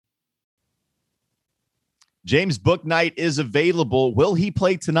James Bouknight is available. Will he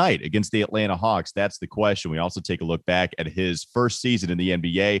play tonight against the Atlanta Hawks? That's the question. We also take a look back at his first season in the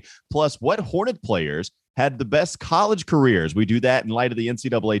NBA, plus what Hornet players had the best college careers. We do that in light of the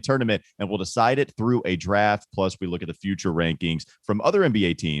NCAA tournament, and we'll decide it through a draft. Plus, we look at the future rankings from other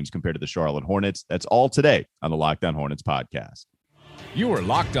NBA teams compared to the Charlotte Hornets. That's all today on the Locked On Hornets podcast. You are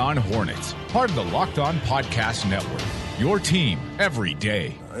Locked On Hornets, part of the Locked On Podcast Network, your team every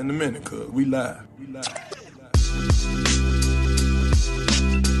day. In a minute, cuz we live.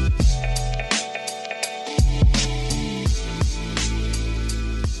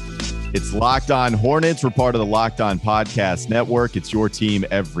 It's Locked On Hornets. We're part of the Locked On Podcast Network. It's your team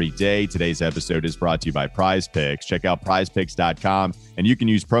every day. Today's episode is brought to you by Prize Picks. Check out prizepicks.com and you can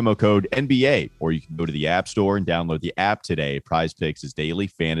use promo code NBA, or you can go to the App Store and download the app today. Prize Picks is daily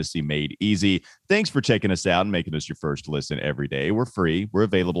fantasy made easy. Thanks for checking us out and making us your first listen every day. We're free. We're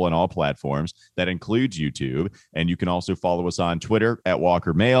available on all platforms. That includes YouTube. And you can also follow us on Twitter at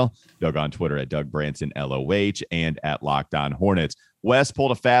Walker Mail, Doug on Twitter at Doug Branson LOH, and at Locked On Hornets. Wes pulled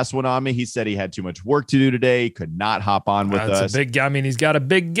a fast one on me. He said he had too much work to do today, could not hop on with us. He's got a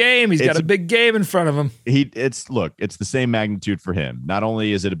big game. He's got a big game in front of him. It's the same magnitude for him. Not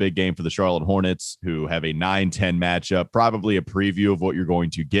only is it a big game for the Charlotte Hornets, who have a 9-10 matchup, probably a preview of what you're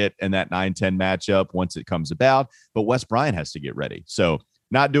going to get in that 9-10 matchup once it comes about, but Wes Bryant has to get ready. So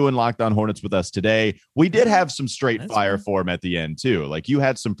not doing Locked On Hornets with us today. We did have some straight fire for him at the end too. Like, you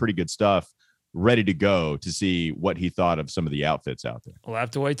had some pretty good stuff ready to go to see what he thought of some of the outfits out there. We'll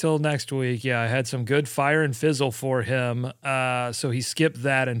have to wait till next week. Yeah, I had some good fire and fizzle for him. So he skipped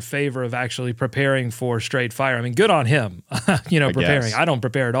that in favor of actually preparing for straight fire. I mean, good on him, preparing. I don't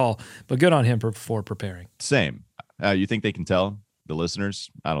prepare at all, but good on him for preparing. Same. You think they can tell, the listeners?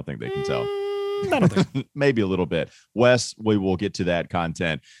 I don't think they can tell. I don't think. Maybe a little bit. Wes, we will get to that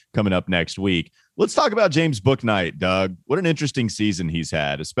content coming up next week. Let's talk about James Bouknight, Doug. What an interesting season he's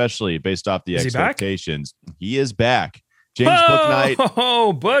had, especially based off the expectations. He is back. James Bouknight.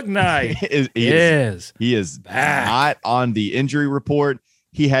 Oh, Bouknight. He is back. Not on the injury report.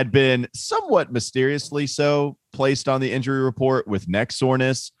 He had been somewhat mysteriously so placed on the injury report with neck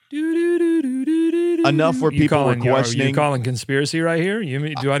soreness. Enough where people were questioning. You calling conspiracy right here?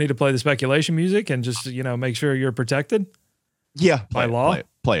 Do I need to play the speculation music and just, make sure you're protected? Yeah. By law?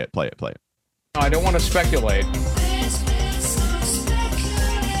 Play it. I don't want to speculate.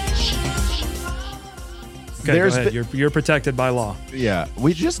 Okay, go ahead. You're protected by law. Yeah,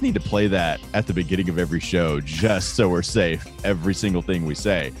 we just need to play that at the beginning of every show just so we're safe, every single thing we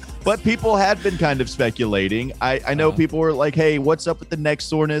say. But people had been kind of speculating. I know people were like, hey, what's up with the neck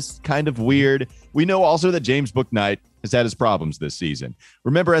soreness? Kind of weird. We know also that James Bouknight has had his problems this season.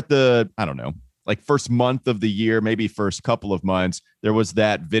 Remember at the, first month of the year, maybe first couple of months, there was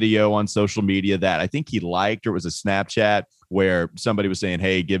that video on social media that I think he liked, or it was a Snapchat where somebody was saying,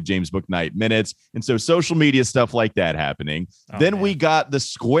 hey, give James Bouknight minutes. And so social media stuff like that happening. We got the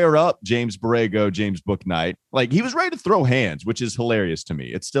square up James Borrego, James Bouknight. Like, he was ready to throw hands, which is hilarious to me.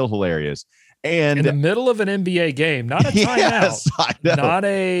 It's still hilarious. And in the middle of an NBA game, not a timeout,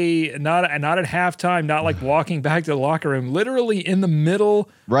 not at halftime, not like walking back to the locker room, literally in the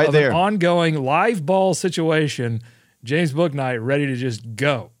middle of an ongoing live ball situation, James Bouknight ready to just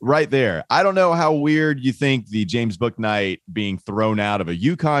go. Right there. I don't know how weird you think the James Bouknight being thrown out of a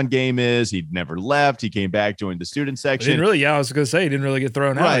UConn game is. He'd never left. He came back, joined the student section. I was going to say he didn't really get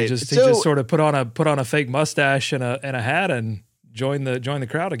thrown out. He just sort of put on a fake mustache and a hat and join the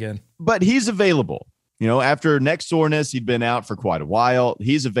crowd again. But he's available. After neck soreness, he'd been out for quite a while.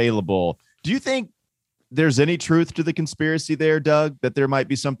 He's available. Do you think there's any truth to the conspiracy there, Doug, that there might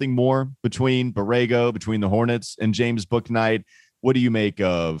be something more between Borrego, between the Hornets and James Bouknight? What do you make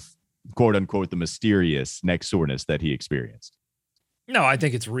of, quote unquote, the mysterious neck soreness that he experienced? No, I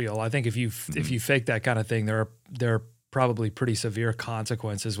think it's real. I think if you fake that kind of thing, there are probably pretty severe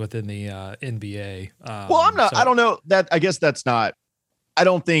consequences within the NBA. I'm not. I don't know that. I guess that's not. I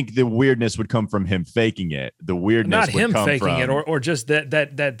don't think the weirdness would come from him faking it. The weirdness not would him come faking from, it, or just that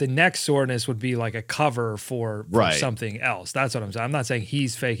the neck soreness would be like a cover for something else. That's what I'm saying. I'm not saying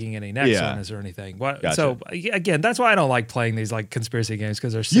he's faking any neck soreness or anything. Gotcha. So again, that's why I don't like playing these like conspiracy games,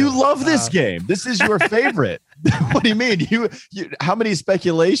 because they're you love this game. This is your favorite. What do you mean? You how many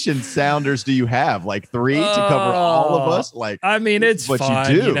speculation sounders do you have? Like 3 to cover all of us? Like, I mean, it's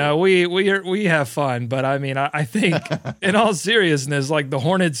fun. You do. We have fun, but I mean, I think in all seriousness, like, the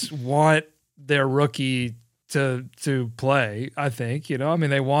Hornets want their rookie to play. I think, I mean,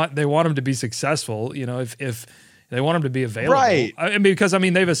 they want him to be successful. If They want him to be available. Right. Because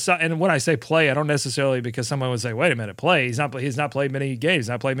they've assigned, and when I say play, I don't necessarily because someone would say, wait a minute, play. He's not played many games,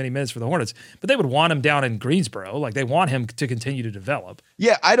 not played many minutes for the Hornets, but they would want him down in Greensboro. Like they want him to continue to develop.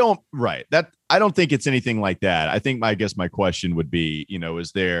 Yeah, I don't think it's anything like that. I think I guess my question would be,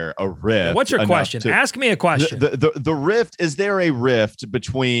 is there a rift? What's your question? Ask me a question. The rift, is there a rift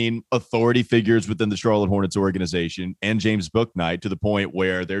between authority figures within the Charlotte Hornets organization and James Bouknight to the point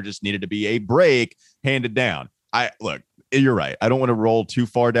where there just needed to be a break handed down? Look, you're right. I don't want to roll too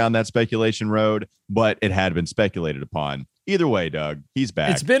far down that speculation road, but it had been speculated upon. Either way, Doug, he's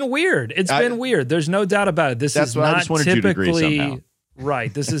back. It's been weird. Been weird. There's no doubt about it. This is not typically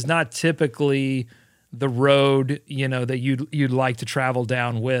right. This is not typically the road, that you'd like to travel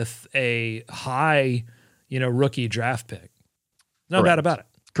down with a high, rookie draft pick. No doubt about it.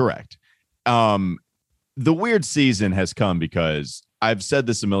 Correct. The weird season has come because I've said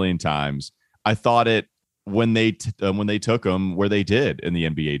this a million times. I thought it when they took him where they did in the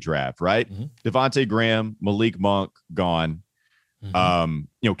NBA draft, right? Mm-hmm. Devontae Graham, Malik Monk gone.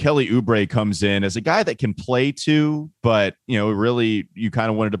 Mm-hmm. Kelly Oubre comes in as a guy that can play 2, but really you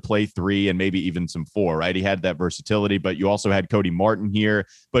kind of wanted to play 3 and maybe even some 4, right? He had that versatility, but you also had Cody Martin here.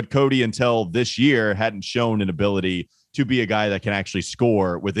 But Cody, until this year, hadn't shown an ability to be a guy that can actually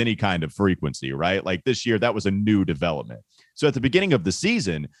score with any kind of frequency, right? Like this year, that was a new development. So at the beginning of the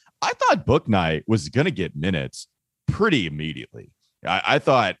season, I thought Bouknight was going to get minutes pretty immediately. I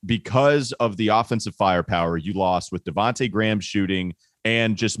thought because of the offensive firepower you lost with Devontae Graham shooting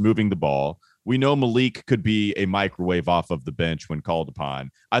and just moving the ball, we know Malik could be a microwave off of the bench when called upon.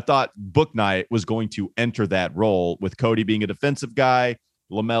 I thought Bouknight was going to enter that role with Cody being a defensive guy,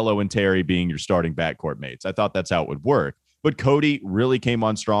 LaMelo and Terry being your starting backcourt mates. I thought that's how it would work. But Cody really came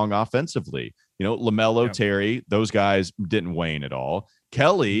on strong offensively. LaMelo, Terry, those guys didn't wane at all.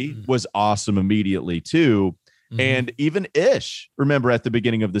 Kelly was awesome immediately too. Mm-hmm. And even Ish, remember at the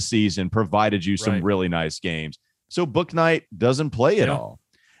beginning of the season, provided you some really nice games. So Bouknight doesn't play at all.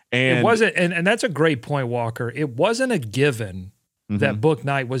 And it wasn't, and that's a great point, Walker. It wasn't a given that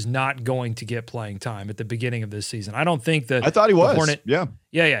Bouknight was not going to get playing time at the beginning of this season. I don't think that I thought he was. Yeah.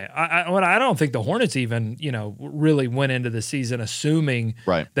 I don't think the Hornets even, really went into the season assuming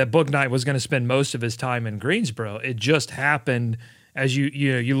that Bouknight was going to spend most of his time in Greensboro. It just happened as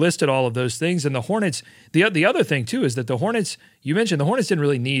you listed all of those things. And the Hornets, the other thing too is that the Hornets, you mentioned the Hornets didn't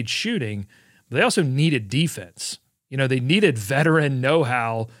really need shooting, but they also needed defense. They needed veteran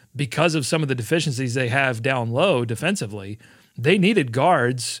know-how because of some of the deficiencies they have down low defensively. They needed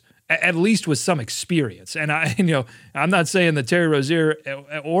guards at least with some experience. And I'm not saying that Terry Rozier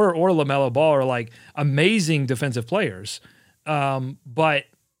or LaMelo Ball are like amazing defensive players, but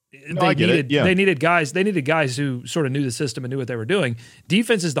they needed guys who sort of knew the system and knew what they were doing.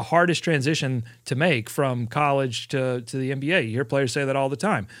 Defense is the hardest transition to make from college to the NBA. You hear players say that all the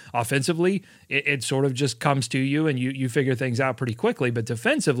time. Offensively, it sort of just comes to you and you figure things out pretty quickly. But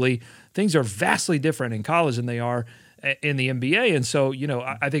defensively, things are vastly different in college than they are in the NBA. And so,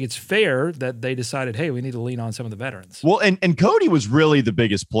 I think it's fair that they decided, hey, we need to lean on some of the veterans. Well, and Cody was really the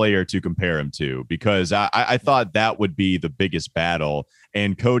biggest player to compare him to because I thought that would be the biggest battle.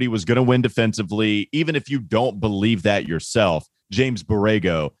 And Cody was going to win defensively. Even if you don't believe that yourself, James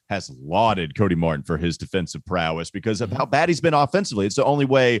Borrego has lauded Cody Martin for his defensive prowess because of how bad he's been offensively. It's the only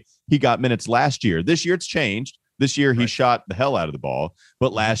way he got minutes last year. This year it's changed. This year, he shot the hell out of the ball.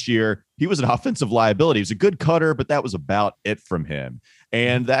 But last year, he was an offensive liability. He was a good cutter, but that was about it from him.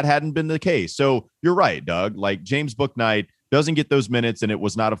 And that hadn't been the case. So you're right, Doug. Like James Bouknight doesn't get those minutes, and it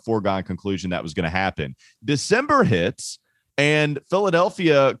was not a foregone conclusion that was going to happen. December hits, and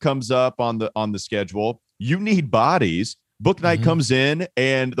Philadelphia comes up on the schedule. You need bodies. Bouknight comes in,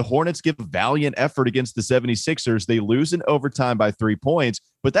 and the Hornets give a valiant effort against the 76ers. They lose in overtime by 3 points,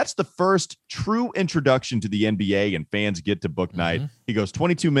 but that's the first true introduction to the NBA, and fans get to Bouknight. He goes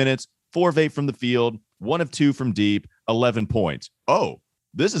 22 minutes, 4 of 8 from the field, 1 of 2 from deep, 11 points. Oh,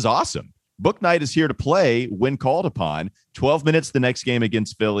 this is awesome. Bouknight is here to play when called upon. 12 minutes the next game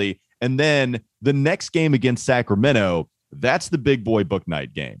against Philly, and then the next game against Sacramento, that's the big boy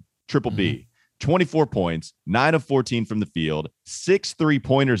Bouknight game. Triple B. 24 points, 9 of 14 from the field, 6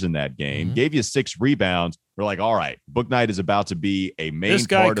 3-pointers in that game, gave you 6 rebounds. We're like, all right, Bouknight is about to be a main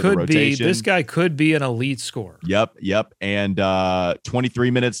part of the rotation. This guy could be an elite scorer. Yep. And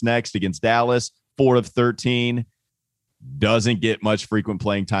 23 minutes next against Dallas, 4 of 13. Doesn't get much frequent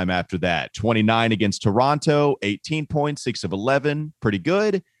playing time after that. 29 against Toronto, 18 points, 6 of 11. Pretty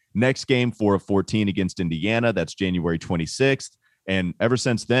good. Next game, 4 of 14 against Indiana. That's January 26th. And ever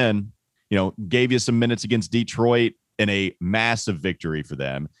since then, gave you some minutes against Detroit in a massive victory for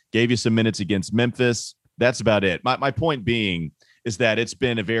them. Gave you some minutes against Memphis. That's about it. My point being is that it's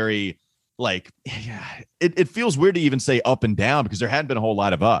been a very it feels weird to even say up and down because there hadn't been a whole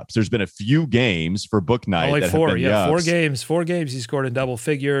lot of ups. There's been a few games for Bouknight. Only that four, have been ups. 4 games he scored in double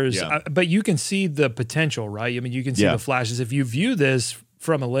figures. Yeah. But you can see the potential, right? I mean, you can see the flashes. If you view this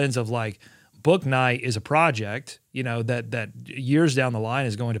from a lens of like Bouknight is a project, that years down the line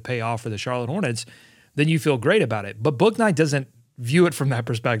is going to pay off for the Charlotte Hornets, then you feel great about it. But Bouknight doesn't view it from that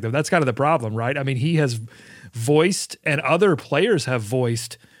perspective. That's kind of the problem, right? I mean, he has voiced and other players have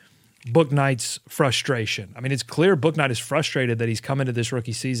voiced Bouknight's frustration. I mean, it's clear Bouknight is frustrated that he's come into this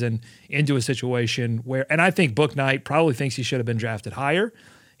rookie season into a situation where, and I think Bouknight probably thinks he should have been drafted higher.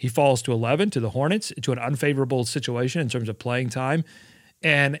 He falls to 11 to the Hornets, to an unfavorable situation in terms of playing time,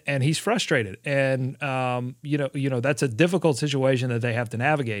 and he's frustrated. And that's a difficult situation that they have to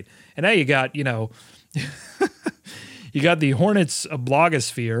navigate. And now you got you got the Hornets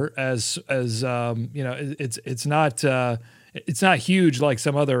blogosphere as it's not huge like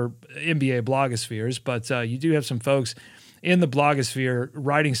some other NBA blogospheres, but you do have some folks in the blogosphere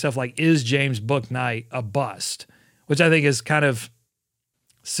writing stuff like, is James Bouknight a bust? Which I think is kind of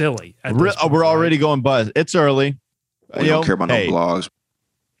silly. We're already going bust. It's early. We don't care about no blogs.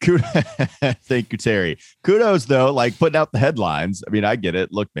 Thank you, Terry. Kudos, though, like putting out the headlines. I mean, I get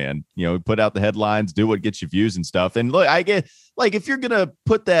it. Look, man, put out the headlines, do what gets you views and stuff. And look, I get, like, if you're going to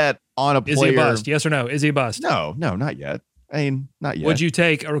put that on a player. Is he a bust? Yes or no? Is he a bust? No, not yet. I mean, not yet. Would you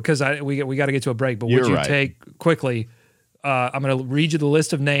take, or because we got to get to a break, but would you take quickly, I'm going to read you the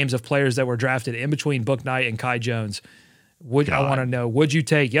list of names of players that were drafted in between Bouknight and Kai Jones. I want to know, would you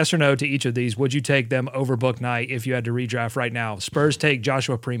take, yes or no to each of these, would you take them over Bouknight if you had to redraft right now? Spurs take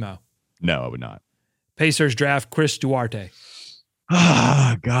Joshua Primo. No, I would not. Pacers draft Chris Duarte.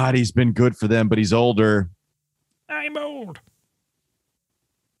 Ah, God, he's been good for them, but he's older. I'm old.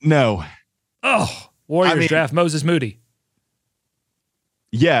 No. Oh, Warriors draft Moses Moody.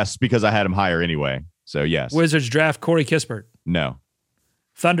 Yes, because I had him higher anyway. So, yes. Wizards draft Corey Kispert. No.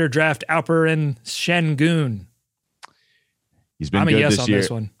 Thunder draft Alperen Sengun. He's been good this year. This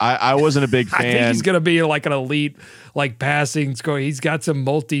one. I wasn't a big fan. I think he's going to be like an elite, like passing score. He's got some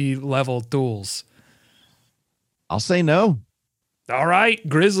multi-level tools. I'll say no. All right.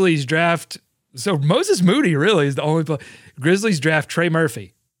 Grizzlies draft. So Moses Moody really is the only player. Grizzlies draft Trey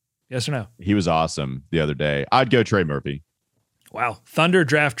Murphy. Yes or no? He was awesome the other day. I'd go Trey Murphy. Wow. Thunder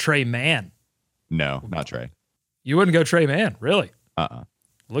draft Trey Mann. No, not Trey. You wouldn't go Trey Mann, really? Uh-uh.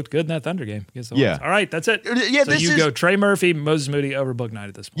 Looked good in that Thunder game. Yeah. All right, that's it. Yeah, so you go Trey Murphy, Moses Moody over Bouknight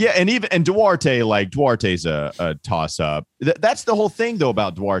at this point. Yeah, and Duarte's a toss-up. That's the whole thing, though,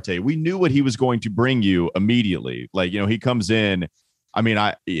 about Duarte. We knew what he was going to bring you immediately. Like, he comes in. I mean,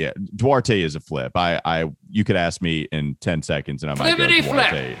 Duarte is a flip. You could ask me in 10 seconds, and I might go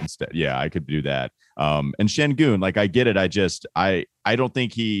Duarte instead. Yeah, I could do that. And Sengun, like, I get it. I don't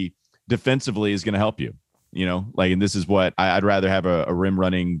think he defensively is going to help you. And this is what I'd rather have a rim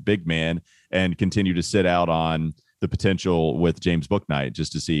running big man and continue to sit out on the potential with James Bouknight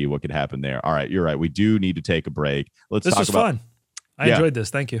just to see what could happen there. All right, you're right. We do need to take a break. This was fun. I enjoyed this.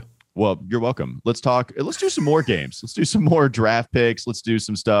 Thank you. Well, you're welcome. Let's do some more games. Let's do some more draft picks. Let's do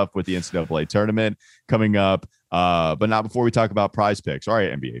some stuff with the NCAA tournament coming up. But not before we talk about Prize Picks. All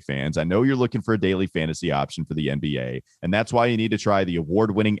right, NBA fans, I know you're looking for a daily fantasy option for the NBA, and that's why you need to try the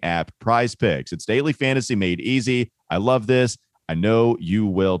award-winning app Prize Picks. It's daily fantasy made easy. I love this. I know you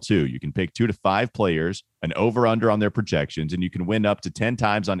will too. You can pick 2 to 5 players, an over-under on their projections, and you can win up to 10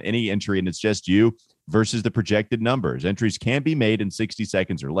 times on any entry, and it's just you versus the projected numbers. Entries can be made in 60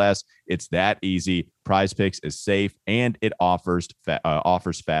 seconds or less. It's that easy. Prize Picks is safe, and it offers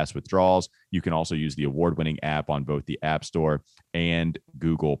fast withdrawals. You can also use the award-winning app on both the App Store and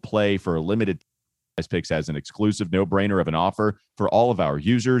Google Play. For a limited Prize Picks has an exclusive no-brainer of an offer for all of our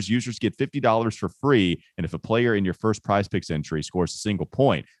users. Users get $50 for free, and if a player in your first Prize Picks entry scores a single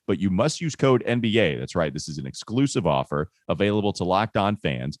point, but you must use code NBA. That's right. This is an exclusive offer available to Locked On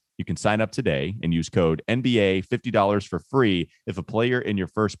fans. You can sign up today and use code NBA, $50 for free if a player in your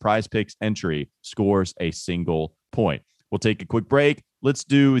first Prize Picks entry scores a single point. We'll take a quick break. Let's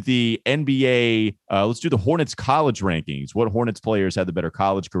do the NBA. Let's do the Hornets college rankings. What Hornets players had the better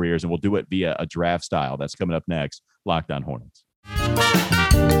college careers, and we'll do it via a draft style. That's coming up next. Locked On Hornets.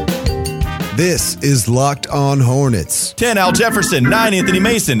 This is Locked On Hornets. 10, Al Jefferson. 9, Anthony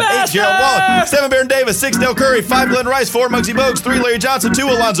Mason. 8, Gerald Wallace. 7, Baron Davis. 6, Dale Curry. 5, Glenn Rice. 4, Muggsy Bogues. 3, Larry Johnson. 2,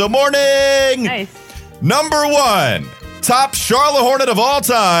 Alonzo Mourning. Nice. Number 1, top Charlotte Hornet of all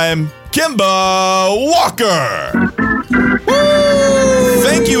time, Kemba Walker. Woo!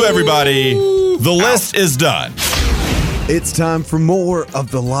 Thank you, everybody. The list is done. It's time for more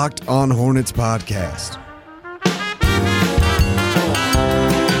of the Locked On Hornets podcast.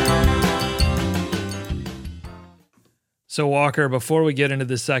 So, Walker, before we get into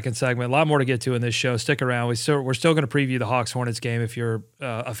the second segment, a lot more to get to in this show. Stick around. We're still going to preview the Hawks-Hornets game if you're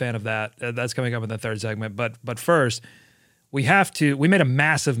a fan of that. That's coming up in the third segment. But first, we made a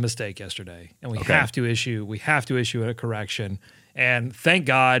massive mistake yesterday, and we have to issue a correction. And thank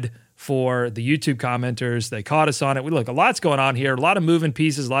God for the YouTube commenters. They caught us on it. Look, a lot's going on here, a lot of moving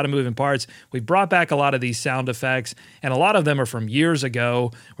pieces, a lot of moving parts. We brought back a lot of these sound effects, and a lot of them are from years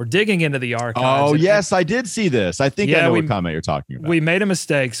ago. We're digging into the archives. Oh, yes, I did see this. I think I know what comment you're talking about. We made a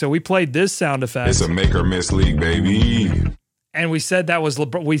mistake, so we played this sound effect. It's a make or miss league, baby. And we said that was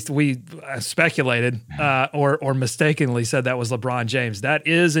we speculated or mistakenly said that was LeBron James. That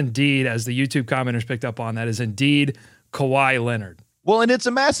is indeed, as the YouTube commenters picked up on, that is indeed Kawhi Leonard. Well, and it's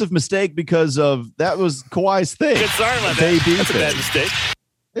a massive mistake because that was Kawhi's thing. Sorry about that. That's a bad mistake.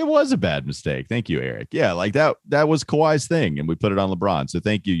 It was a bad mistake. Thank you, Eric. Yeah, like that was Kawhi's thing, and we put it on LeBron. So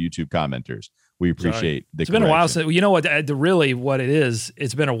thank you, YouTube commenters. We appreciate the It's been a while since, you know what, really what it is,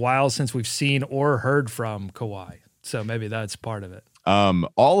 it's been a while since we've seen or heard from Kawhi. So maybe that's part of it.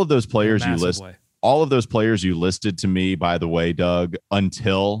 All of those players you listed to me, by the way, Doug,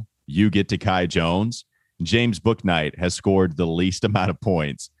 until you get to Kai Jones, James Bouknight has scored the least amount of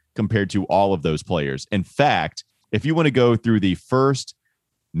points compared to all of those players. In fact, if you want to go through the first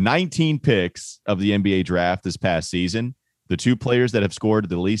 19 picks of the NBA draft this past season, the two players that have scored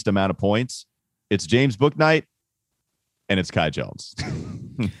the least amount of points, it's James Bouknight and it's Kai Jones.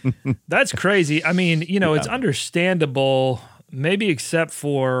 That's crazy. I mean, it's understandable, maybe except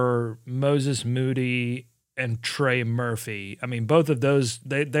for Moses Moody and Trey Murphy. I mean, both of those,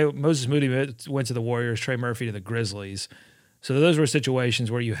 Moses Moody went to the Warriors, Trey Murphy to the Grizzlies. So those were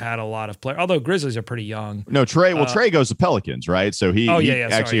situations where you had a lot of players, although Grizzlies are pretty young. No, Trey goes to Pelicans, right? So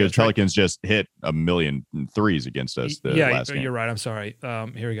Pelicans just hit 1 million threes against us last game. You're right. I'm sorry.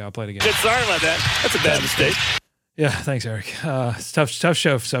 Here we go. I'll play it again. Sorry about that. That's a bad mistake. Yeah, thanks, Eric. It's tough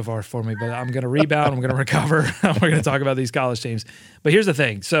show so far for me, but I'm going to rebound. I'm going to recover. We're going to talk about these college teams. But here's the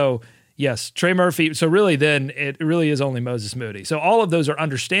thing. So, yes, Trey Murphy. So really then it really is only Moses Moody. So all of those are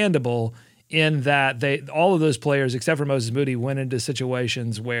understandable in that all of those players, except for Moses Moody, went into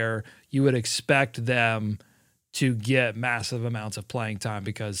situations where you would expect them to get massive amounts of playing time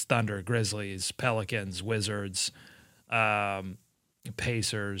because Thunder, Grizzlies, Pelicans, Wizards,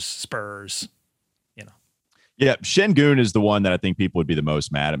 Pacers, Spurs, Yeah, Şengün is the one that I think people would be the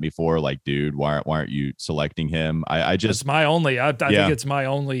most mad at me for. Like, dude, why aren't you selecting him? I think it's my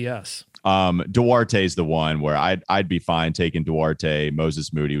only yes. Duarte's the one where I'd be fine taking Duarte.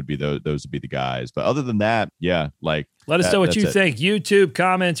 Moses Moody would be those would be the guys. But other than that, yeah, like let us know what you think. YouTube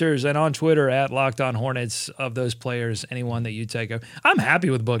commenters and on Twitter at Locked On Hornets of those players, anyone that you take. I'm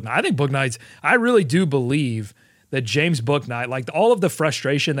happy with Bouknight. I think Bouknight's. I really do believe that James Bouknight, like all of the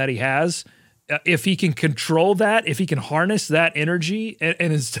frustration that he has, if he can control that, if he can harness that energy,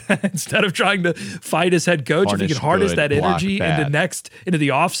 and instead of trying to fight his head coach, if he can harness that energy into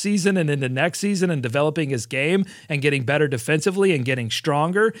the off season and into next season and developing his game and getting better defensively and getting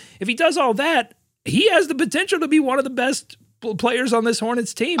stronger, if he does all that, he has the potential to be one of the best players on this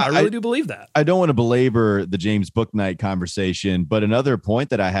Hornets team. I really do believe that. I don't want to belabor the James Bouknight conversation, but another point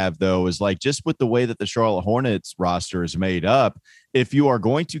that I have, though, is like just with the way that the Charlotte Hornets roster is made up, if you are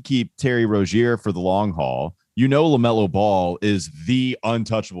going to keep Terry Rozier for the long haul, LaMelo Ball is the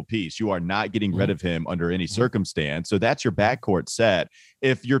untouchable piece. You are not getting rid of him under any circumstance. So that's your backcourt set.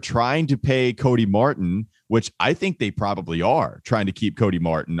 If you're trying to pay Cody Martin, which I think they probably are trying to keep Cody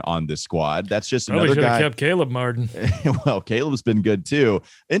Martin on this squad, that's just another guy. Kept Caleb Martin. Well, Caleb's been good too.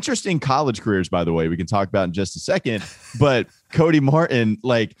 Interesting college careers, by the way, we can talk about in just a second. But Cody Martin,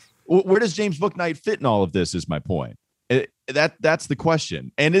 like, where does James Bouknight fit in all of this is my point. That's the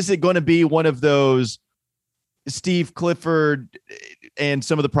question. And is it going to be one of those Steve Clifford and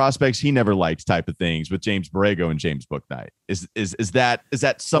some of the prospects he never liked type of things with James Borrego and James Bouknight? Is that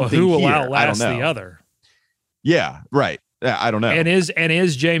something? Who will here? outlast the other? Yeah, right. I don't know. And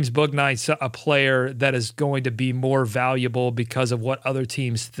is James Bouknight a player that is going to be more valuable because of what other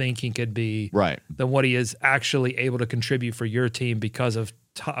teams think he could be, right, than what he is actually able to contribute for your team because of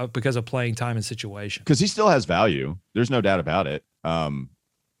playing time and situation? Because he still has value. There's no doubt about it.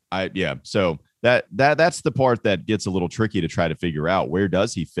 So that's the part that gets a little tricky to try to figure out. Where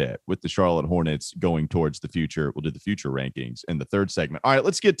does he fit with the Charlotte Hornets going towards the future? We'll do the future rankings in the third segment. All right,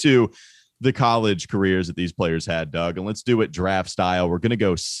 let's get to the college careers that these players had, Doug, and let's do it draft style. We're going to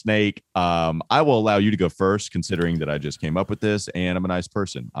go snake. I will allow you to go first, considering that I just came up with this and I'm a nice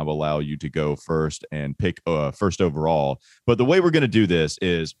person. I will allow you to go first and pick first overall. But the way we're going to do this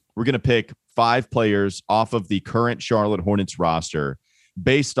is we're going to pick 5 players off of the current Charlotte Hornets roster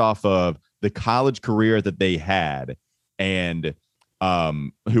based off of the college career that they had and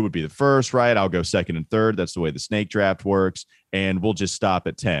who would be the first, right? I'll go second and third. That's the way the snake draft works. And we'll just stop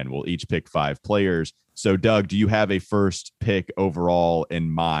at 10. We'll each pick 5 players. So, Doug, do you have a first pick overall in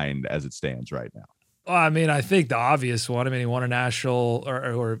mind as it stands right now? Well, I mean, I think the obvious one. I mean, he won a national,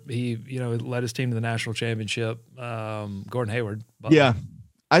 or he, led his team to the national championship. Gordon Hayward. Yeah,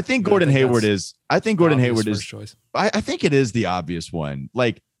 I think Gordon Hayward is. I think Gordon Hayward is. Choice. I think it is the obvious one.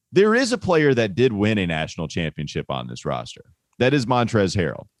 Like, there is a player that did win a national championship on this roster. That is Montrezl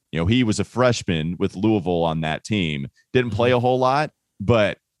Harrell. He was a freshman with Louisville on that team. Didn't play a whole lot,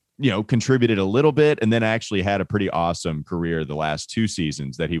 but contributed a little bit, and then actually had a pretty awesome career the last 2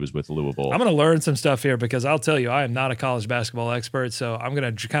 seasons that he was with Louisville. I'm going to learn some stuff here because I'll tell you, I am not a college basketball expert, so I'm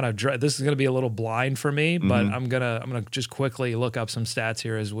going to kind of this is going to be a little blind for me, but I'm going to just quickly look up some stats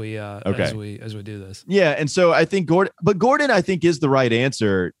here as we do this. Yeah, and so I think Gordon I think is the right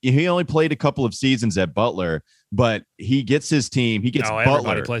answer. He only played a couple of seasons at Butler, but he gets his team. He gets Butler.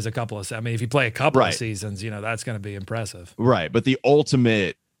 Everybody plays a couple of. I mean, if you play a couple of seasons, that's going to be impressive, right? But the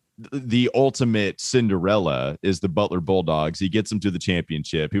ultimate Cinderella is the Butler Bulldogs. He gets them to the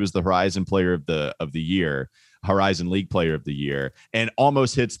championship. He was the Horizon Player of the Year, Horizon League Player of the Year, and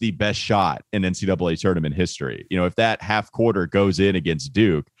almost hits the best shot in NCAA tournament history. If that half quarter goes in against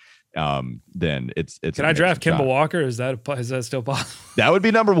Duke, then it's. Can I draft Kemba Walker? Is that still possible? That would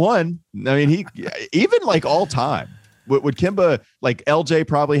be number 1. I mean, he even like all time would Kemba, like LJ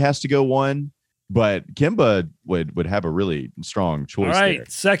probably has to go 1. But Kemba would have a really strong choice. All right, there.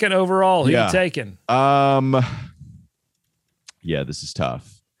 Second overall. Who you taking? Yeah, this is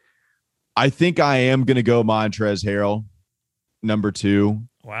tough. I think I am going to go Montrezl Harrell, number 2.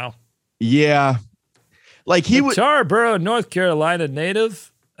 Wow. Yeah, like he would. Tarboro, North Carolina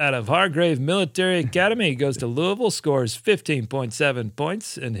native, out of Hargrave Military Academy. He goes to Louisville, scores 15.7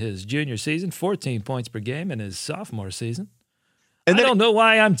 points in his junior season, 14 points per game in his sophomore season. And I don't know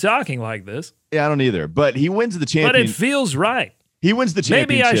why I'm talking like this. Yeah, I don't either. But he wins the championship. But it feels right. He wins the championship.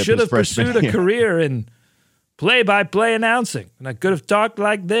 Maybe I should have pursued a career in play-by-play announcing, and I could have talked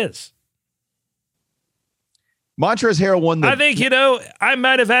like this. Montrezl Harrell won the... I think, I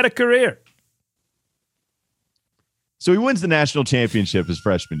might have had a career. So he wins the national championship his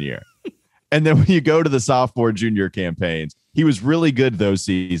freshman year. And then when you go to the sophomore, junior campaigns, he was really good those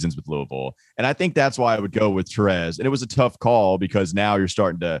seasons with Louisville. And I think that's why I would go with Trez. And it was a tough call because now you're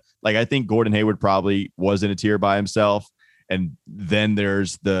starting to, I think Gordon Hayward probably was in a tier by himself. And then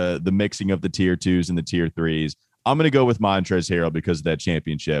there's the mixing of the tier 2s and the tier 3s. I'm going to go with Montrezl Harrell because of that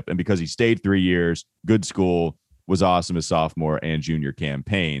championship and because he stayed 3 years, good school, was awesome as sophomore and junior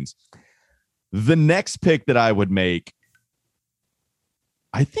campaigns. The next pick that I would make,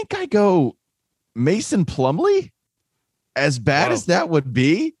 I think I go Mason Plumlee. As bad as that would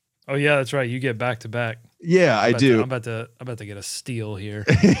be. Oh yeah, that's right. You get back to back. Yeah, I do. I'm about to get a steal here.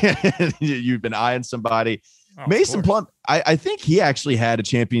 You've been eyeing somebody. Mason Plumlee. I think he actually had a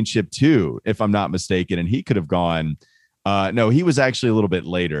championship too, if I'm not mistaken, and he could have gone. No, he was actually a little bit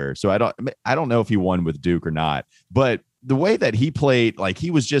later. So I don't know if he won with Duke or not. But the way that he played,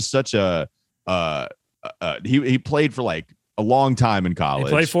 he was just such a. He played for a long time in college.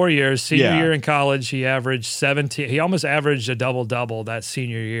 He played 4 years. Senior year in college, he averaged 17. He almost averaged a double-double that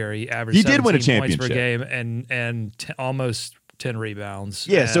senior year. He averaged. He did win a championship points per game and almost 10 rebounds.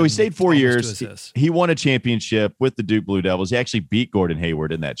 Yeah, so he stayed 4 years. He won a championship with the Duke Blue Devils. He actually beat Gordon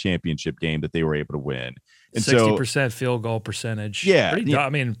Hayward in that championship game that they were able to win. And 60% field goal percentage. Yeah,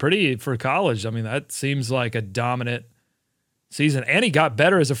 pretty for college. I mean, that seems like a dominant season, and he got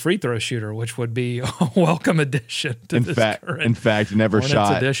better as a free throw shooter, which would be a welcome addition to in fact, never Hornets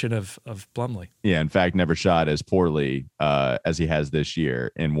shot edition of Plumlee. Yeah, in fact, never shot as poorly as he has this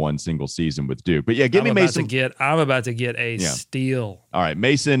year in one single season with Duke. But yeah, me Mason. I'm about to get a steal. All right,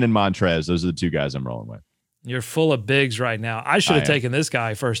 Mason and Montrez. Those are the 2 guys I'm rolling with. You're full of bigs right now. I should have taken this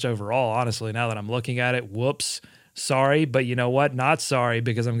guy first overall. Honestly, now that I'm looking at it, whoops. Sorry, but you know what? Not sorry,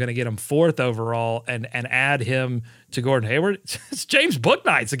 because I'm going to get him 4th overall and add him to Gordon Hayward. It's James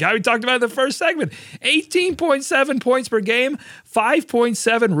Bouknight, the guy we talked about in the first segment. 18.7 points per game,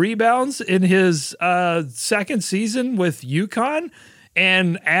 5.7 rebounds in his second season with UConn,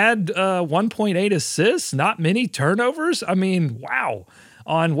 and add 1.8 assists, not many turnovers. I mean, wow.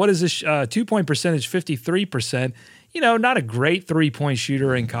 On what is this 2-point percentage, 53%. Not a great 3-point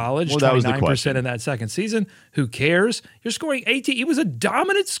shooter in college, 29% in that second season. Who cares? You're scoring 18. He was a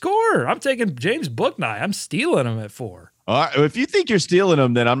dominant scorer. I'm taking James Bouknight. I'm stealing him at 4. All right, if you think you're stealing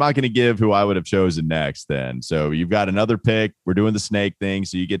him, then I'm not going to give who I would have chosen next then. So you've got another pick. We're doing the snake thing,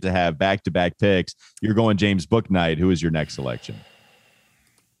 so you get to have back-to-back picks. You're going James Bouknight. Who is your next selection?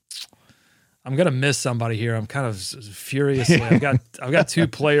 I'm gonna miss somebody here. I'm kind of furiously. I've got 2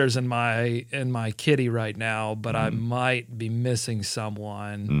 players in my kitty right now, but I might be missing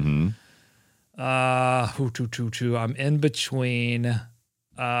someone. I'm in between.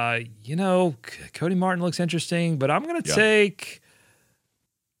 Cody Martin looks interesting, but I'm gonna take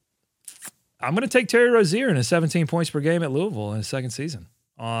Terry Rozier in his 17 points per game at Louisville in his second season.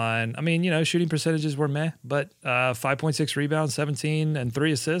 Shooting percentages were meh, but 5.6 rebounds, 17 and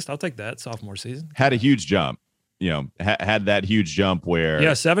 3 assists. I'll take that sophomore season. Had a huge jump, had that huge jump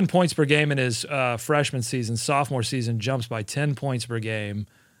where 7 points per game in his freshman season. Sophomore season jumps by 10 points per game.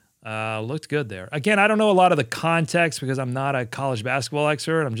 Looked good there. Again, I don't know a lot of the context because I'm not a college basketball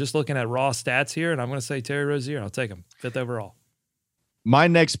expert. I'm just looking at raw stats here, and I'm going to say Terry Rozier. I'll take him 5th overall. My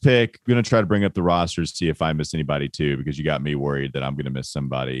next pick, I'm going to try to bring up the rosters, see if I miss anybody too, because you got me worried that I'm going to miss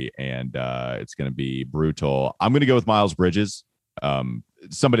somebody, and it's going to be brutal. I'm going to go with Miles Bridges,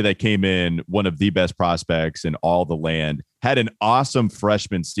 somebody that came in, one of the best prospects in all the land, had an awesome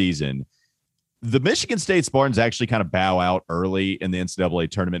freshman season. The Michigan State Spartans actually kind of bow out early in the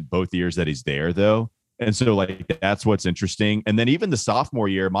NCAA tournament both years that he's there, though. And so, that's what's interesting. And then even the sophomore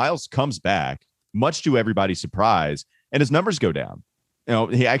year, Miles comes back, much to everybody's surprise, and his numbers go down.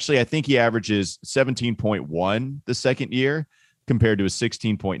 I think he averages 17.1 the second year compared to his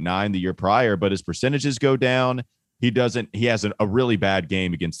 16.9 the year prior, but his percentages go down. He has a really bad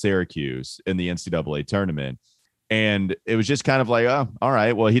game against Syracuse in the NCAA tournament. And it was just kind of like, oh, all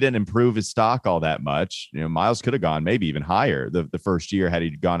right, well, he didn't improve his stock all that much. Miles could have gone maybe even higher the first year had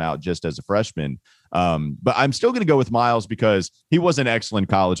he gone out just as a freshman. But I'm still going to go with Miles because he was an excellent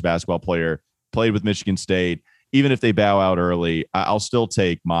college basketball player, played with Michigan State. Even if they bow out early, I'll still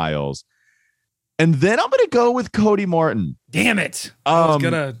take Miles. And then I'm going to go with Cody Martin. Damn it. I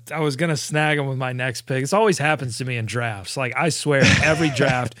was gonna snag him with my next pick. This always happens to me in drafts. I swear every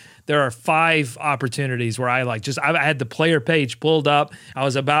draft, there are 5 opportunities where I had the player page pulled up. I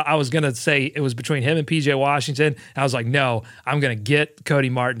was going to say it was between him and PJ Washington. I was like, no, I'm going to get Cody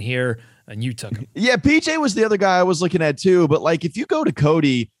Martin here. And you took him. Yeah. PJ was the other guy I was looking at too. But if you go to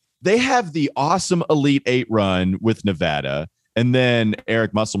Cody, they have the awesome Elite 8 run with Nevada. And then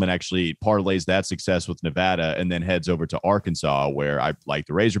Eric Musselman actually parlays that success with Nevada and then heads over to Arkansas, where I like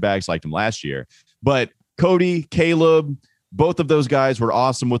the Razorbacks, liked them last year. But Cody, Caleb, both of those guys were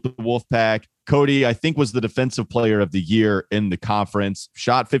awesome with the Wolfpack. Cody, I think, was the defensive player of the year in the conference,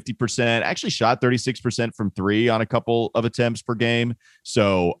 shot 50%, actually shot 36% from 3 on a couple of attempts per game.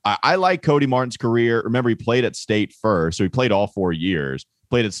 So I like Cody Martin's career. Remember, he played at State first, so he played all 4 years.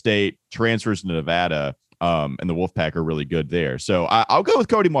 Played at State, transfers to Nevada, and the Wolfpack are really good there. So I'll go with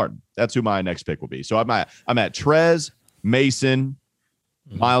Cody Martin. That's who my next pick will be. So I'm at Trez, Mason,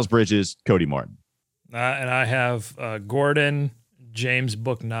 Miles Bridges, Cody Martin. And I have Gordon, James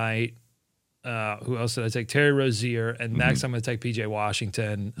Bouknight. Who else did I take? Terry Rozier. And next I'm going to take PJ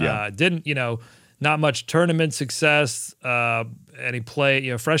Washington. Yeah. Not much tournament success. And he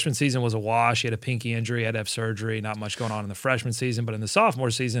played, freshman season was a wash. He had a pinky injury, had to have surgery. Not much going on in the freshman season. But in the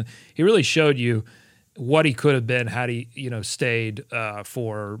sophomore season, he really showed you what he could have been had he, stayed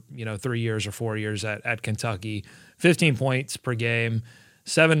for, 3 years or 4 years at Kentucky. 15 points per game,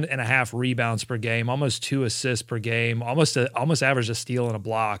 7.5 rebounds per game, almost 2 assists per game, almost averaged a steal and a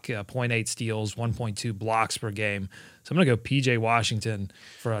block, 0.8 steals, 1.2 blocks per game. So I'm going to go PJ Washington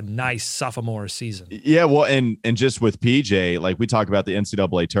for a nice sophomore season. Yeah, well, and just with PJ, we talk about the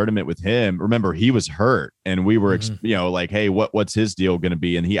NCAA tournament with him. Remember, he was hurt, and we were, hey, what's his deal going to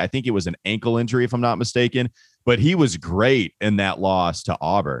be? And I think it was an ankle injury, if I'm not mistaken. But he was great in that loss to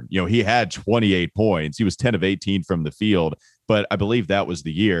Auburn. He had 28 points. He was 10 of 18 from the field. But I believe that was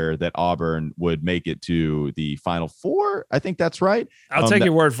the year that Auburn would make it to the Final Four. I think that's right. I'll take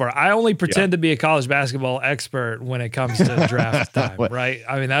your word for it. I only pretend to be a college basketball expert when it comes to draft time, right?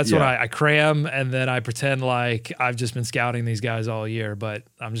 I mean, that's when I cram, and then I pretend like I've just been scouting these guys all year. But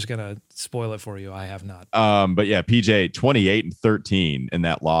I'm just going to spoil it for you. I have not. But yeah, PJ 28 and 13 in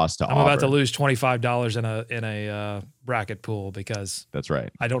that loss to Auburn. I'm about to lose $25 in a bracket pool because that's right.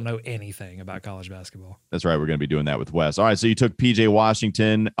 I don't know anything about college basketball. That's right. We're going to be doing that with Wes. All right. So you took PJ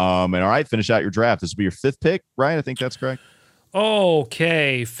Washington. And all right, finish out your draft. This will be your 5th pick, right? I think that's correct.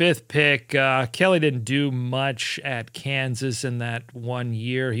 Okay. 5th pick. Kelly didn't do much at Kansas in that 1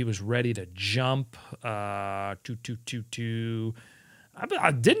 year. He was ready to jump.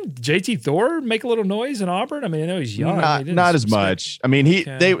 Didn't JT Thor make a little noise in Auburn? I mean, I know he's young. Not as much. I mean,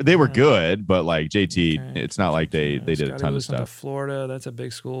 they were good, but like JT, it's not like they did a ton of stuff. Florida, that's a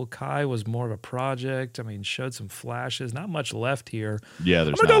big school. Kai was more of a project. I mean, showed some flashes. Not much left here. Yeah,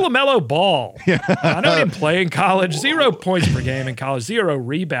 there's I'm gonna go LaMelo Ball. I know he didn't play in college. 0 points per game in college. 0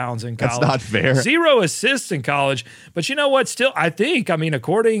 rebounds in college. That's not fair. 0 assists in college. But you know what? Still, I think. I mean,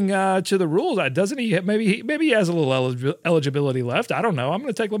 according to the rules, doesn't he? Maybe he has a little eligibility left. I don't know. I'm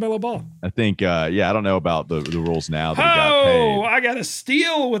going to take LaMelo Ball. I think, I don't know about the rules now that he got paid. I got a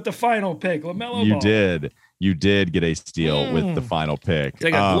steal with the final pick. LaMelo Ball. You did get a steal with the final pick.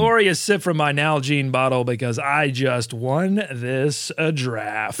 Take a glorious sip from my Nalgene bottle because I just won this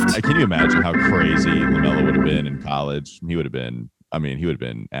draft. Can you imagine how crazy LaMelo would have been in college? He would have been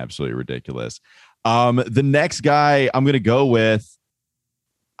absolutely ridiculous. The next guy I'm going to go with,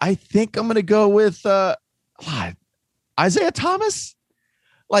 Isaiah Thomas.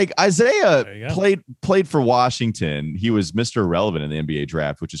 Like Isaiah played for Washington. He was Mr. Irrelevant in the NBA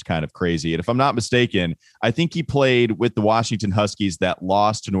draft, which is kind of crazy. And if I'm not mistaken, I think he played with the Washington Huskies that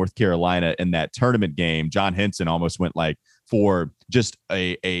lost to North Carolina in that tournament game. John Henson almost went for just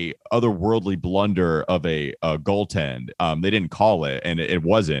a otherworldly blunder of a goaltend. They didn't call it, and it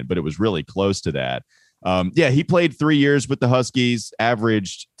wasn't, but it was really close to that. He played 3 years with the Huskies,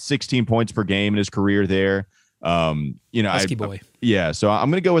 averaged 16 points per game in his career there. Husky boy. So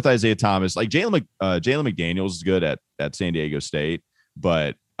I'm going to go with Isaiah Thomas. Like Jalen McDaniels is good at San Diego State,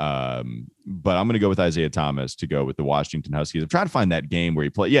 but I'm going to go with Isaiah Thomas to go with the Washington Huskies. I'm trying to find that game where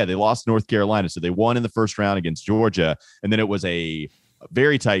he played. Yeah, they lost to North Carolina, so they won in the first round against Georgia, and then it was a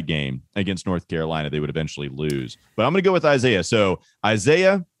very tight game against North Carolina. They would eventually lose, but I'm going to go with Isaiah. So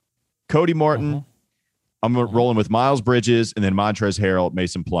Isaiah, Cody Martin. I'm rolling with Miles Bridges, and then Montrezl Harrell,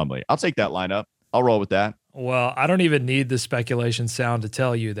 Mason Plumlee. I'll take that lineup. I'll roll with that. Well, I don't even need the speculation sound to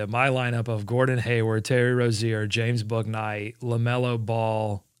tell you that my lineup of Gordon Hayward, Terry Rozier, James Bouknight, LaMelo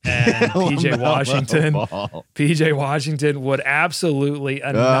Ball, and PJ Washington would absolutely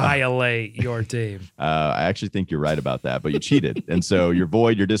annihilate your team. I actually think you're right about that, but you cheated. And so you're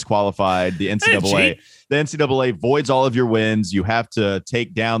void, you're disqualified. The NCAA voids all of your wins. You have to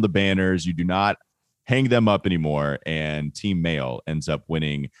take down the banners. You do not hang them up anymore, and Team Male ends up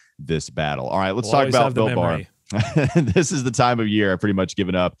winning this battle. All right, let's talk about Built Bar. This is the time of year I've pretty much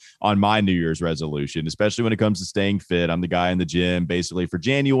given up on my New Year's resolution, especially when it comes to staying fit. I'm the guy in the gym basically for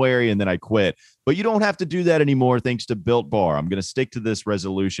January, and then I quit. But you don't have to do that anymore thanks to Built Bar. I'm going to stick to this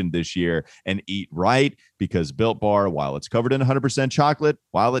resolution this year and eat right, because Built Bar, while it's covered in 100% chocolate,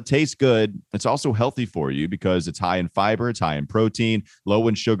 while it tastes good, it's also healthy for you because it's high in fiber, it's high in protein, low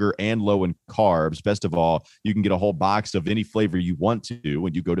in sugar, and low in carbs. Best of all, you can get a whole box of any flavor you want to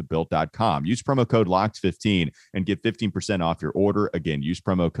when you go to Built.com. Use promo code LOCKED15 and get 15% off your order. Again, use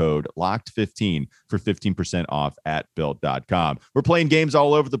promo code LOCKED15 for 15% off at Built.com. We're playing games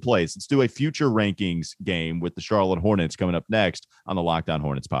all over the place. Let's do a future rankings game with the Charlotte Hornets coming up next on the Locked On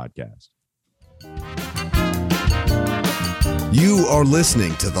Hornets podcast. You are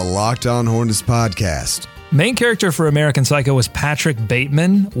listening to the Locked On Hornets podcast. Main character for American Psycho was Patrick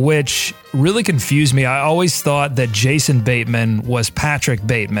Bateman, which really confused me. I always thought that Jason Bateman was Patrick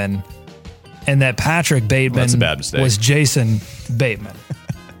Bateman, and that Patrick Bateman was Jason Bateman.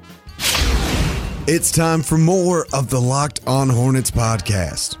 It's time for more of the Locked On Hornets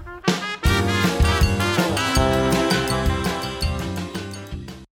podcast.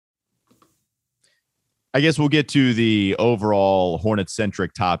 I guess we'll get to the overall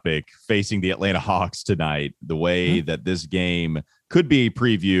Hornet-centric topic facing the Atlanta Hawks tonight, the way that this game could be a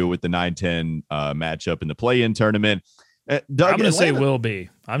preview with the 9-10 matchup in the play-in tournament. Doug, I'm going to say will be.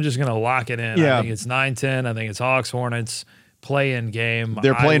 I'm just going to lock it in. Yeah. I think it's 9-10. I think it's Hawks-Hornets play-in game.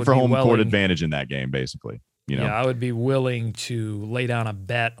 They're playing for home court advantage in that game, basically. Yeah, I would be willing to lay down a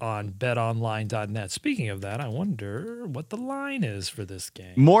bet on betonline.net. Speaking of that, I wonder what the line is for this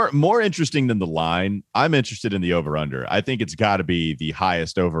game. More interesting than the line, I'm interested in the over-under. I think it's got to be the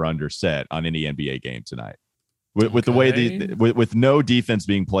highest over-under set on any NBA game tonight. With the way with no defense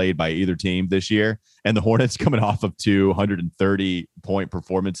being played by either team this year, and the Hornets coming off of 230-point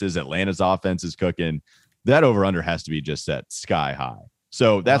performances, Atlanta's offense is cooking. That over-under has to be just set sky high.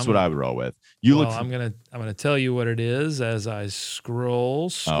 So that's what I would roll with. I'm gonna tell you what it is as I scroll.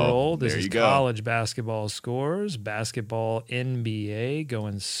 This is college basketball scores, basketball NBA,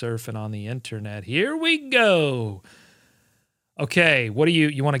 going surfing on the internet. Here we go. Okay, what do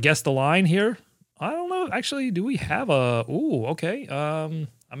you want to guess the line here? I don't know. Actually, do we have a? Ooh, okay.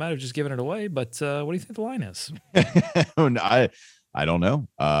 I might have just given it away, but what do you think the line is? I don't know.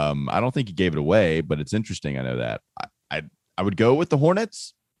 I don't think he gave it away, but it's interesting. I know that. I would go with the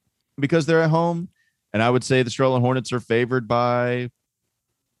Hornets because they're at home. And I would say the Charlotte Hornets are favored by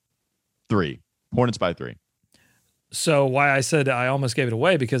 3. Hornets by 3. So why I said I almost gave it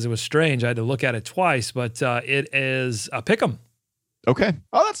away because it was strange. I had to look at it twice, but it is a pick 'em. Okay.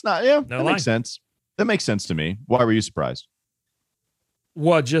 Oh, that's not. Yeah, no that line. Makes sense. That makes sense to me. Why were you surprised?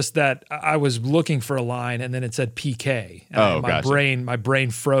 Well, just that I was looking for a line and then it said PK. And my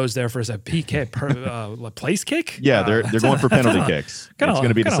brain froze there for a second. PK, place kick? Yeah, they're going for penalty kicks. What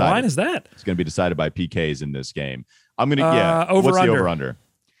kind of line is that? It's going to be decided by PKs in this game. I'm going to, over what's under. the over-under?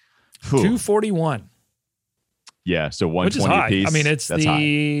 241. Yeah, so 120 which is high. piece. I mean, it's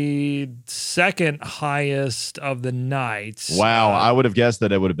the second highest of the night. Wow, I would have guessed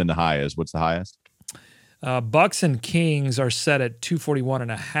that it would have been the highest. What's the highest? Bucks and Kings are set at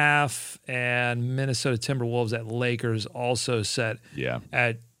 241.5, and Minnesota Timberwolves at Lakers also set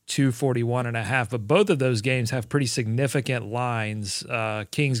at 241.5. But both of those games have pretty significant lines.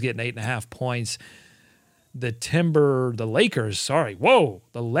 Kings getting 8.5 points. The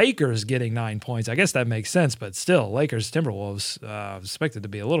Lakers getting 9 points. I guess that makes sense, but still, Lakers Timberwolves expected to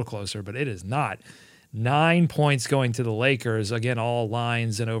be a little closer, but it is not. 9 points going to the Lakers. Again, all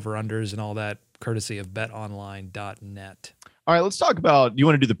lines and over-unders and all that, courtesy of betonline.net. All right, let's talk about, you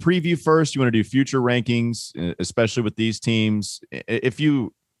want to do the preview first? You want to do future rankings, especially with these teams?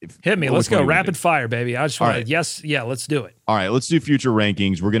 Hit me. Let's go. Rapid fire, baby. I just want to, let's do it. All right, let's do future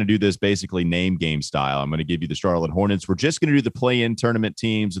rankings. We're going to do this basically name game style. I'm going to give you the Charlotte Hornets. We're just going to do the play-in tournament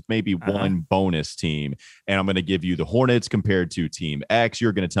teams with maybe one bonus team. And I'm going to give you the Hornets compared to Team X.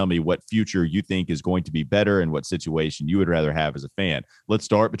 You're going to tell me what future you think is going to be better and what situation you would rather have as a fan. Let's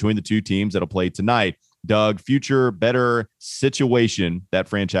start between the two teams that'll play tonight. Doug, future better situation that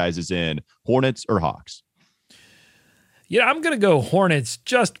franchise is in, Hornets or Hawks? Yeah, I'm going to go Hornets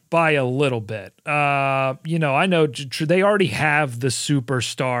just by a little bit. I know they already have the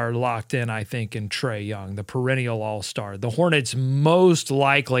superstar locked in, I think, in Trae Young, the perennial all-star. The Hornets most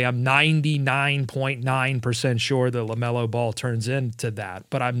likely, I'm 99.9% sure that LaMelo Ball turns into that,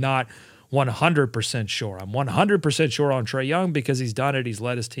 but I'm not 100% sure. I'm 100% sure on Trae Young because he's done it. He's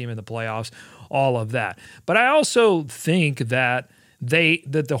led his team in the playoffs, all of that. But I also think that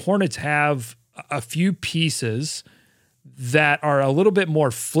the Hornets have a few pieces that are a little bit more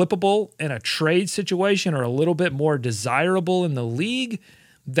flippable in a trade situation or a little bit more desirable in the league,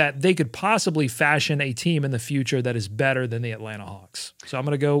 that they could possibly fashion a team in the future that is better than the Atlanta Hawks. So I'm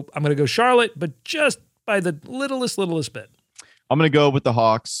going to go Charlotte, but just by the littlest bit. I'm going to go with the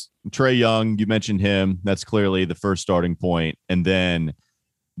Hawks. Trae Young, you mentioned him. That's clearly the first starting point. And then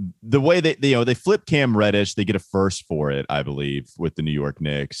the way they flip Cam Reddish, they get a first for it, I believe, with the New York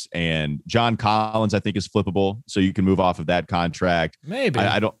Knicks. And John Collins, I think, is flippable, so you can move off of that contract. Maybe.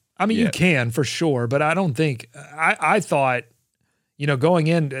 You can for sure, but I don't think. I thought, going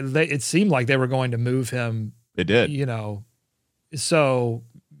in, it seemed like they were going to move him. It did. So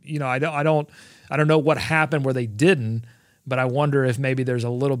I don't know what happened where they didn't, but I wonder if maybe there's a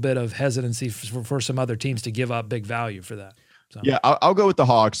little bit of hesitancy for some other teams to give up big value for that. So. Yeah, I'll go with the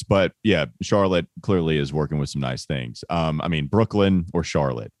Hawks, but yeah, Charlotte clearly is working with some nice things. Brooklyn or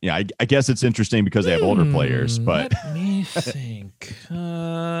Charlotte. Yeah, I guess it's interesting because they have older players, but let me think.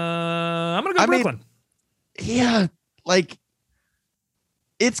 I'm gonna go Brooklyn.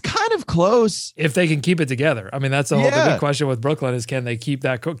 It's kind of close if they can keep it together. I mean, that's the big question with Brooklyn is can they keep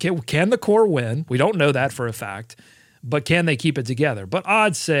that? Can the core win? We don't know that for a fact, but can they keep it together? But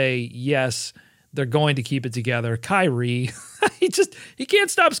odds say yes. They're going to keep it together. Kyrie, he can't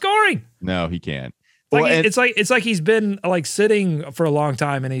stop scoring. No, he can't. It's like he's been sitting for a long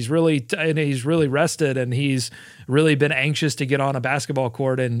time, and he's really rested, and he's really been anxious to get on a basketball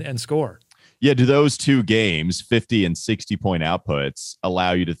court and score. Yeah, do those two games, 50 and 60 point outputs,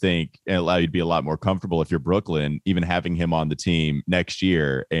 allow you to think and allow you to be a lot more comfortable if you're Brooklyn, even having him on the team next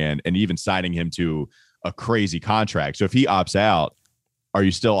year and even signing him to a crazy contract. So if he opts out, are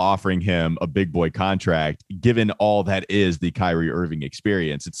you still offering him a big boy contract given all that is the Kyrie Irving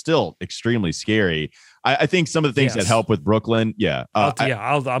experience? It's still extremely scary. I think some of the things that help with Brooklyn. Yeah.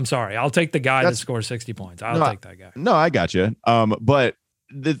 I'm sorry. I'll take the guy that scores 60 points. I'll take that guy. No, I got you. But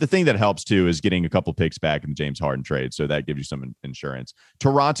the thing that helps too is getting a couple picks back in the James Harden trade. So that gives you some insurance.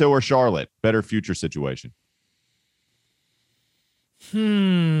 Toronto or Charlotte, better future situation.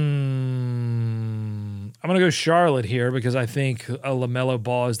 I'm going to go Charlotte here because I think LaMelo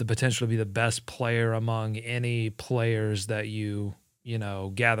Ball has the potential to be the best player among any players that you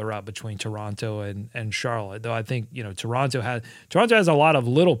gather up between Toronto and Charlotte. Though I think, Toronto has a lot of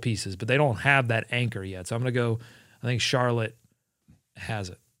little pieces, but they don't have that anchor yet. So I'm going to go, I think Charlotte has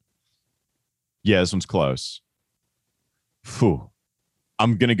it. Yeah, this one's close.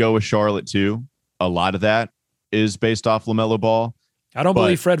 I'm going to go with Charlotte too. A lot of that is based off LaMelo Ball. I don't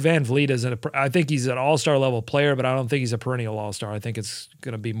believe Fred VanVleet is I think he's an all-star level player, but I don't think he's a perennial all-star. I think it's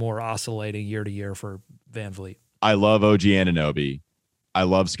going to be more oscillating year to year for VanVleet. I love OG Anunoby. I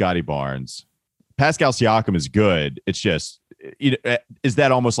love Scotty Barnes. Pascal Siakam is good. It's just, is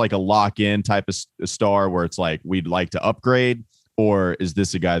that almost like a lock-in type of star where it's like we'd like to upgrade, or is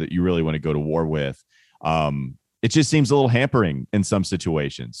this a guy that you really want to go to war with? It just seems a little hampering in some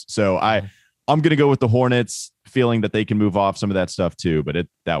situations. So I'm going to go with the Hornets, feeling that they can move off some of that stuff too. But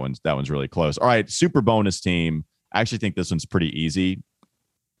that one's really close. All right, super bonus team. I actually think this one's pretty easy.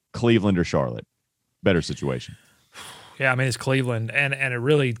 Cleveland or Charlotte, better situation. Yeah, I mean, it's Cleveland, and it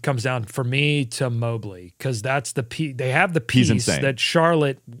really comes down for me to Mobley, because that's they have the piece that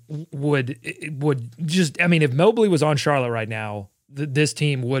Charlotte would just. I mean, if Mobley was on Charlotte right now, this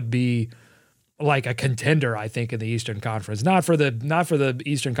team would be like a contender, I think, in the Eastern Conference. Not for the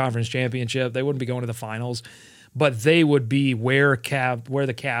Eastern Conference championship. They wouldn't be going to the finals, but they would be where the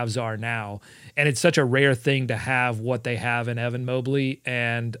Cavs are now. And it's such a rare thing to have what they have in Evan Mobley,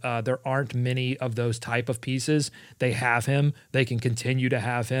 and there aren't many of those type of pieces. They have him. They can continue to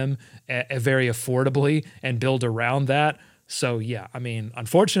have him very affordably and build around that. So, yeah, I mean,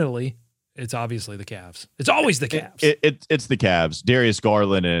 unfortunately, it's obviously the Cavs. It's always the Cavs. It's the Cavs. Darius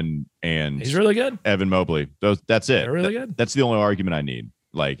Garland and he's really good. Evan Mobley. That's it. They're really good. That's the only argument I need.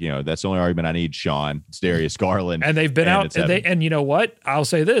 Like, that's the only argument I need, Sean. It's Darius Garland. And they've been out. And you know what? I'll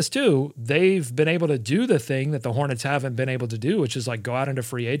say this too. They've been able to do the thing that the Hornets haven't been able to do, which is like go out into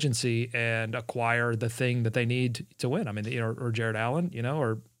free agency and acquire the thing that they need to win. I mean, or Jared Allen,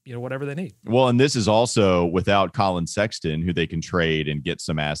 or whatever they need. Well, and this is also without Colin Sexton, who they can trade and get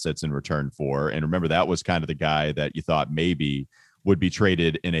some assets in return for. And remember, that was kind of the guy that you thought maybe would be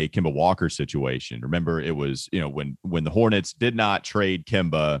traded in a Kemba Walker situation. Remember, it was, when the Hornets did not trade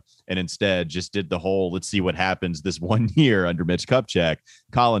Kemba and instead just did the whole, let's see what happens this 1 year under Mitch Kupchak.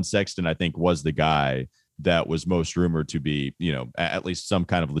 Colin Sexton, I think, was the guy that was most rumored to be, at least some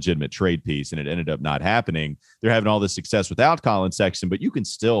kind of legitimate trade piece, and it ended up not happening. They're having all this success without Colin Sexton, but you can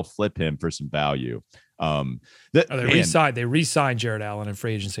still flip him for some value. They re-signed Jared Allen in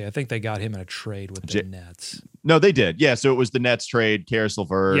free agency. I think they got him in a trade with the Nets. No, they did. Yeah, so it was the Nets trade, Karis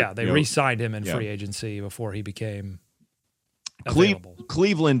LeVert. Yeah, they re-signed him in free agency before he became available.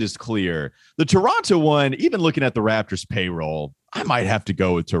 Cleveland is clear. The Toronto one, even looking at the Raptors payroll, I might have to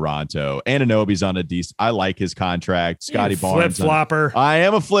go with Toronto. Anunoby's on a decent. I like his contract. Scotty Barnes. Flip-flopper. I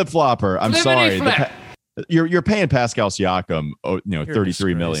am a flip-flopper. I'm sorry. You're paying Pascal Siakam,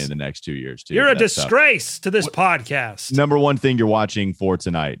 $33 million the next 2 years too. You're a disgrace to this podcast. Number one thing you're watching for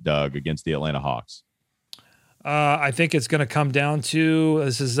tonight, Doug, against the Atlanta Hawks? I think it's going to come down to,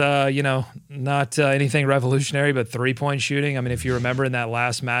 this is, not anything revolutionary, but 3-point shooting. I mean, if you remember in that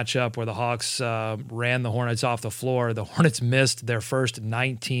last matchup where the Hawks ran the Hornets off the floor, the Hornets missed their first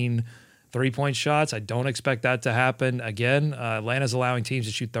 19 3-point shots. I don't expect that to happen again. Atlanta's allowing teams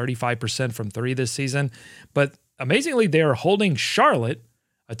to shoot 35% from three this season. But amazingly, they are holding Charlotte,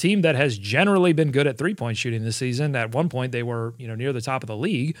 a team that has generally been good at 3-point shooting this season. At one point, they were near the top of the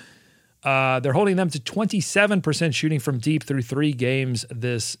league. They're holding them to 27% shooting from deep through 3 games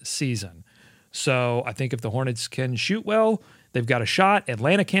this season. So I think if the Hornets can shoot well, they've got a shot.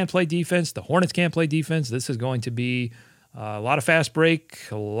 Atlanta can't play defense. The Hornets can't play defense. This is going to be a lot of fast break,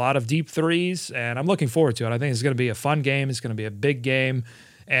 a lot of deep threes, and I'm looking forward to it. I think it's going to be a fun game. It's going to be a big game.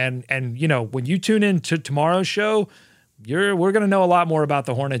 And when you tune in to tomorrow's show, we're going to know a lot more about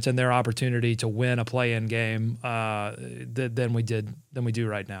the Hornets and their opportunity to win a play-in game than we do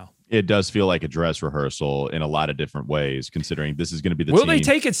right now. It does feel like a dress rehearsal in a lot of different ways, considering this is going to be the Will team. They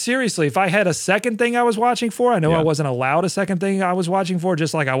take it seriously? If I had a second thing I was watching for, I know I wasn't allowed a second thing I was watching for,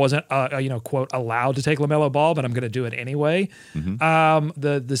 just like I wasn't, quote, allowed to take LaMelo Ball, but I'm going to do it anyway. Mm-hmm.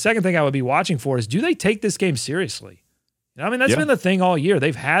 The second thing I would be watching for is, do they take this game seriously? I mean, that's been the thing all year.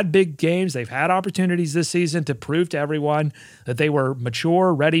 They've had big games. They've had opportunities this season to prove to everyone that they were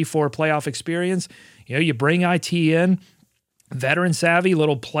mature, ready for playoff experience. You bring IT in, veteran savvy,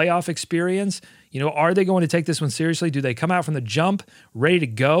 little playoff experience. Are they going to take this one seriously? Do they come out from the jump ready to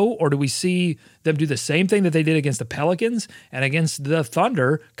go? Or do we see them do the same thing that they did against the Pelicans and against the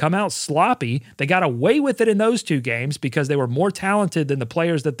Thunder, come out sloppy? They got away with it in those 2 games because they were more talented than the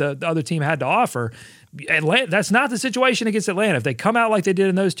players that the other team had to offer. Atlanta, that's not the situation against Atlanta. If they come out like they did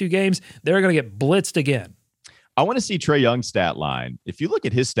in those 2 games, they're going to get blitzed again. I want to see Trae Young's stat line. If you look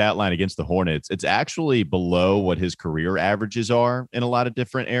at his stat line against the Hornets, it's actually below what his career averages are in a lot of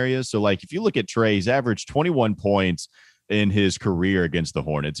different areas. So, like, if you look at Trae, he's averaged 21 points in his career against the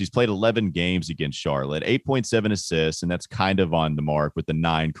Hornets. He's played 11 games against Charlotte, 8.7 assists, and that's kind of on the mark with the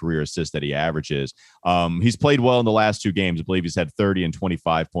 9 career assists that he averages. He's played well in the last 2 games. I believe he's had 30 and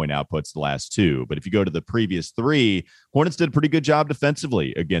 25-point outputs the last 2. But if you go to the previous 3, Hornets did a pretty good job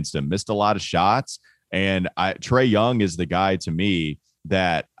defensively against him, missed a lot of shots. And Trae Young is the guy to me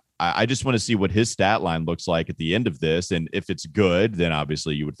that I just want to see what his stat line looks like at the end of this. And if it's good, then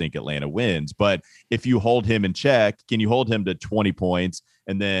obviously you would think Atlanta wins. But if you hold him in check, can you hold him to 20 points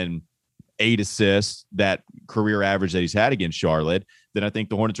and then 8 assists, that career average that he's had against Charlotte, then I think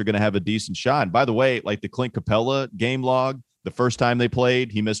the Hornets are going to have a decent shot. And by the way, like the Clint Capella game log, the first time they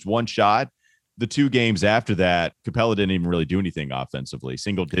played, he missed 1 shot. The 2 games after that, Capella didn't even really do anything offensively,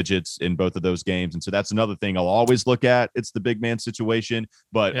 single digits in both of those games. And so that's another thing I'll always look at. It's the big man situation,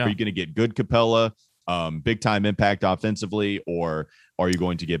 but are you going to get good Capella, big time impact offensively, or are you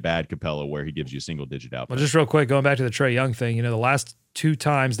going to get bad Capella where he gives you a single digit output? Well, just real quick, going back to the Trae Young thing, the last 2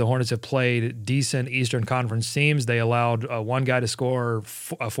 times the Hornets have played decent Eastern Conference teams, they allowed one guy to score a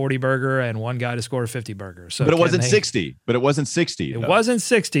 40-burger and one guy to score a 50-burger. So, but it wasn't 60. But it wasn't 60. It wasn't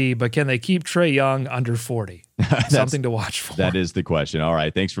 60. But can they keep Trae Young under 40? Something to watch for. That is the question. All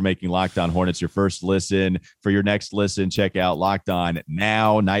right. Thanks for making Locked On Hornets your first listen. For your next listen, check out Locked On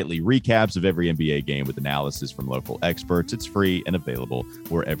Now, nightly recaps of every NBA game with analysis from local experts. It's free and available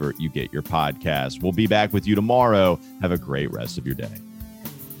wherever you get your podcasts. We'll be back with you tomorrow. Have a great rest of your day.